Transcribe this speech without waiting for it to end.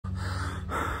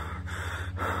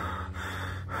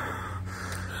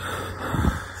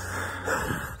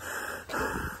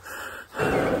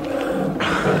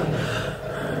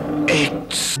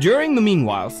During the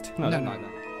meanwhilest... No.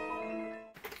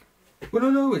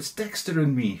 Well, no, it's Dexter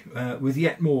and me with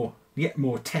yet more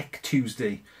Tech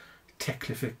Tuesday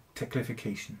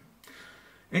techlification.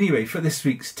 Anyway, for this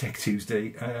week's Tech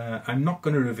Tuesday, I'm not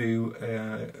going to review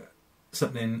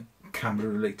something camera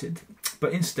related,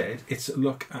 but instead it's a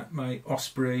look at my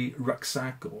Osprey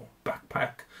rucksack or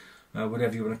backpack,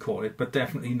 whatever you want to call it, but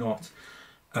definitely not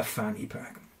a fanny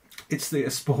pack. It's the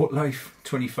Sportlite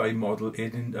 25 model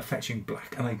in a fetching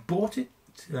black, and I bought it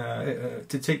to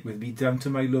take with me down to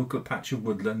my local patch of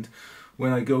woodland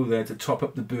when I go there to top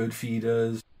up the bird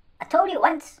feeders. I told you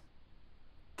once,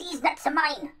 these nuts are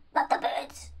mine, not the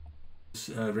birds.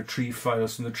 Retrieve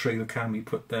files from the trail cam we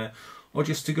put there, or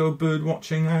just to go bird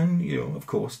watching and, you know, of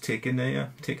course, taking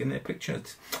their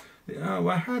pictures.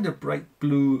 I had a bright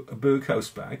blue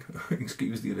Berghaus bag,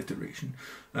 excuse the alliteration,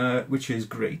 which is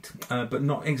great, but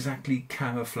not exactly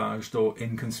camouflaged or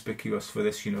inconspicuous for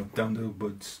this, you know, down the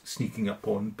woods, sneaking up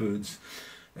on birds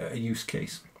use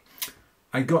case.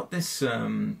 I got this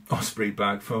Osprey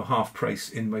bag for half price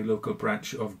in my local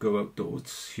branch of Go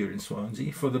Outdoors here in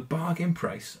Swansea for the bargain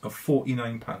price of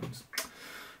 £49.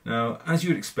 Now, as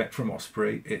you would expect from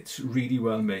Osprey, it's really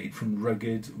well made from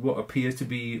rugged, what appear to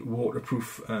be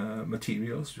waterproof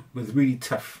materials with really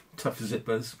tough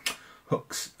zippers,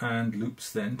 hooks and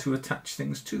loops then to attach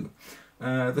things to.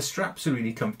 The straps are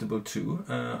really comfortable too.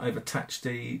 I've attached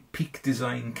a Peak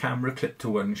Design camera clip to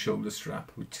one shoulder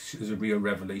strap, which is a real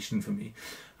revelation for me,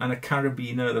 and a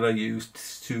carabiner that I used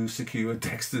to secure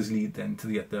Dexter's lead then to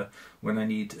the other when I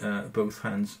need both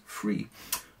hands free.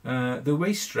 The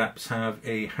waist straps have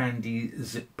a handy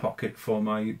zip pocket for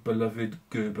my beloved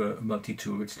Gerber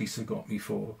multi-tool, which Lisa got me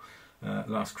for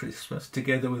last Christmas,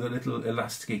 together with a little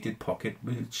elasticated pocket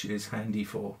which is handy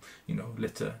for, you know,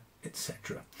 litter,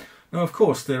 etc. Now, of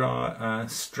course, there are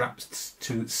straps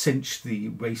to cinch the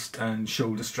waist and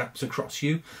shoulder straps across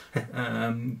you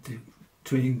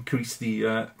to increase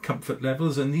the comfort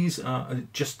levels, and these are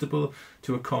adjustable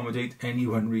to accommodate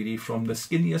anyone really, from the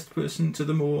skinniest person to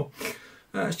the more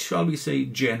shall we say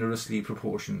generously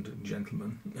proportioned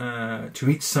gentleman. To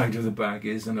each side of the bag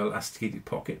is an elasticated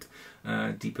pocket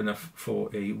deep enough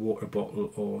for a water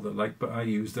bottle or the like, but I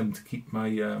use them to keep my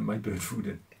my bird food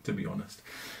in, to be honest.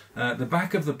 The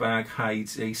back of the bag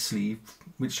hides a sleeve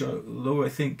which, although I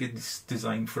think it's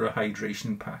designed for a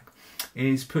hydration pack,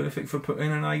 is perfect for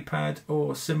putting an iPad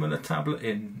or similar tablet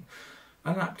in.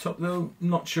 A laptop though,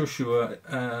 not so sure.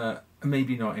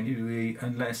 Maybe not anyway,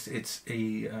 unless it's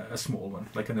a small one,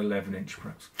 like an 11-inch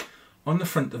perhaps. On the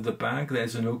front of the bag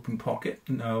there's an open pocket.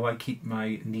 Now I keep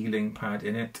my kneeling pad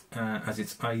in it as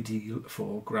it's ideal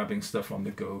for grabbing stuff on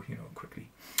the go, you know, quickly.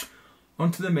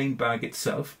 Onto the main bag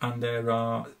itself, and there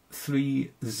are 3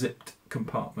 zipped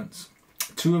compartments.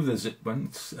 2 of the zip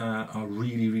ones are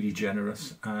really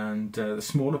generous, and the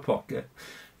smaller pocket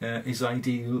is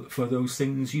ideal for those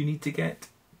things you need to get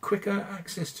quicker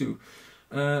access to.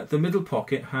 The middle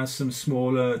pocket has some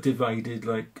smaller divided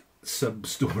like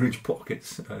sub-storage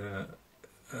pockets,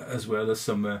 as well as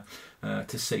somewhere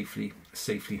to safely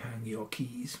hang your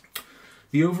keys.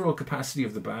 The overall capacity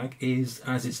of the bag is,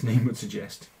 as its name would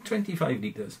suggest, 25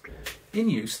 litres. In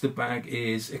use, the bag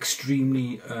is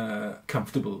extremely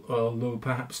comfortable, although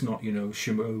perhaps not, you know,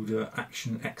 Shimoda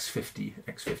Action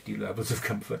X50 levels of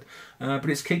comfort. But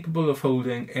it's capable of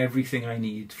holding everything I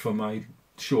need for my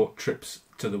short trips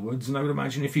to the woods, and I would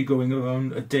imagine if you're going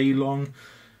around a day-long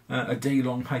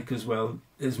hike as well,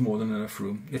 there's more than enough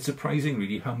room. It's surprising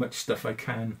really how much stuff I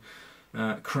can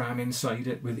cram inside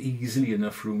it with easily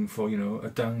enough room for, you know, a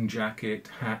down jacket,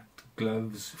 hat,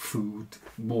 gloves, food,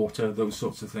 water, those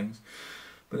sorts of things.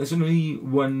 But there's only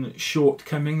one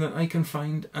shortcoming that I can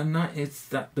find, and that is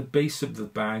that the base of the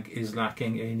bag is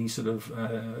lacking any sort of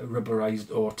rubberized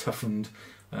or toughened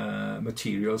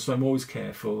material, so I'm always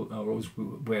careful, or always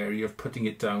wary of putting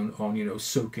it down on, you know,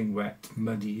 soaking wet,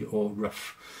 muddy or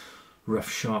rough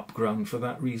sharp ground for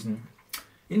that reason.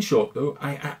 In short though,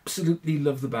 I absolutely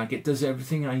love the bag. It does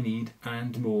everything I need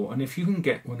and more, and if you can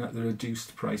get one at the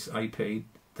reduced price I paid,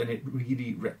 then it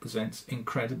really represents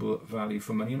incredible value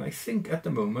for money. And I think at the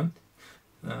moment,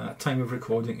 time of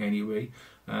recording anyway,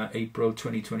 April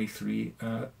 2023,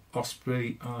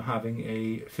 Osprey are having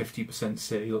a 50%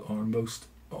 sale on most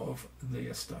of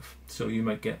their stuff, so you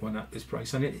might get one at this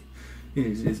price, and it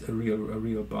is a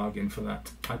real bargain for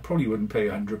that. I probably wouldn't pay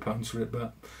 £100 for it,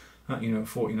 but you know,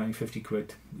 49-50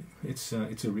 quid, it's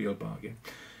a real bargain.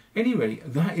 Anyway,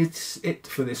 that is it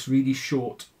for this really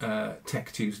short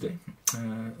Tech Tuesday.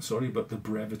 Sorry about the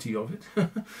brevity of it.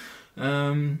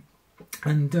 Yeah,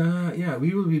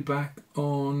 we will be back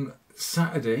on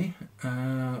Saturday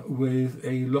with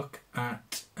a look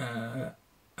at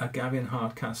a a Gavin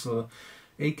Hardcastle,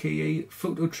 aka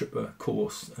Photo Tripper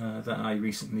course that I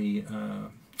recently,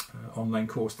 online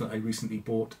course that I recently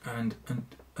bought and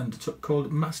undertook,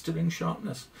 called Mastering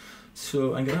Sharpness.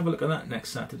 So I'm going to have a look at that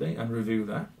next Saturday and review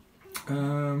that.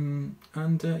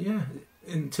 Yeah,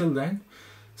 until then,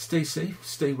 stay safe,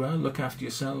 stay well, look after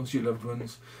yourselves, your loved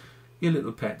ones, your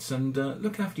little pets, and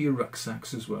look after your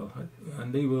rucksacks as well.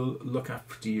 And they will look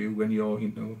after you when you're,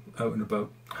 you know, out and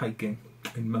about hiking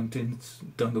in mountains,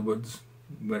 down the woods,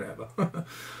 wherever.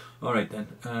 All right then.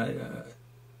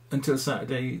 Until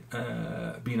Saturday,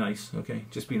 be nice, okay?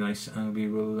 Just be nice, and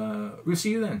we'll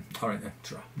see you then. All right then.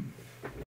 Ta-ra.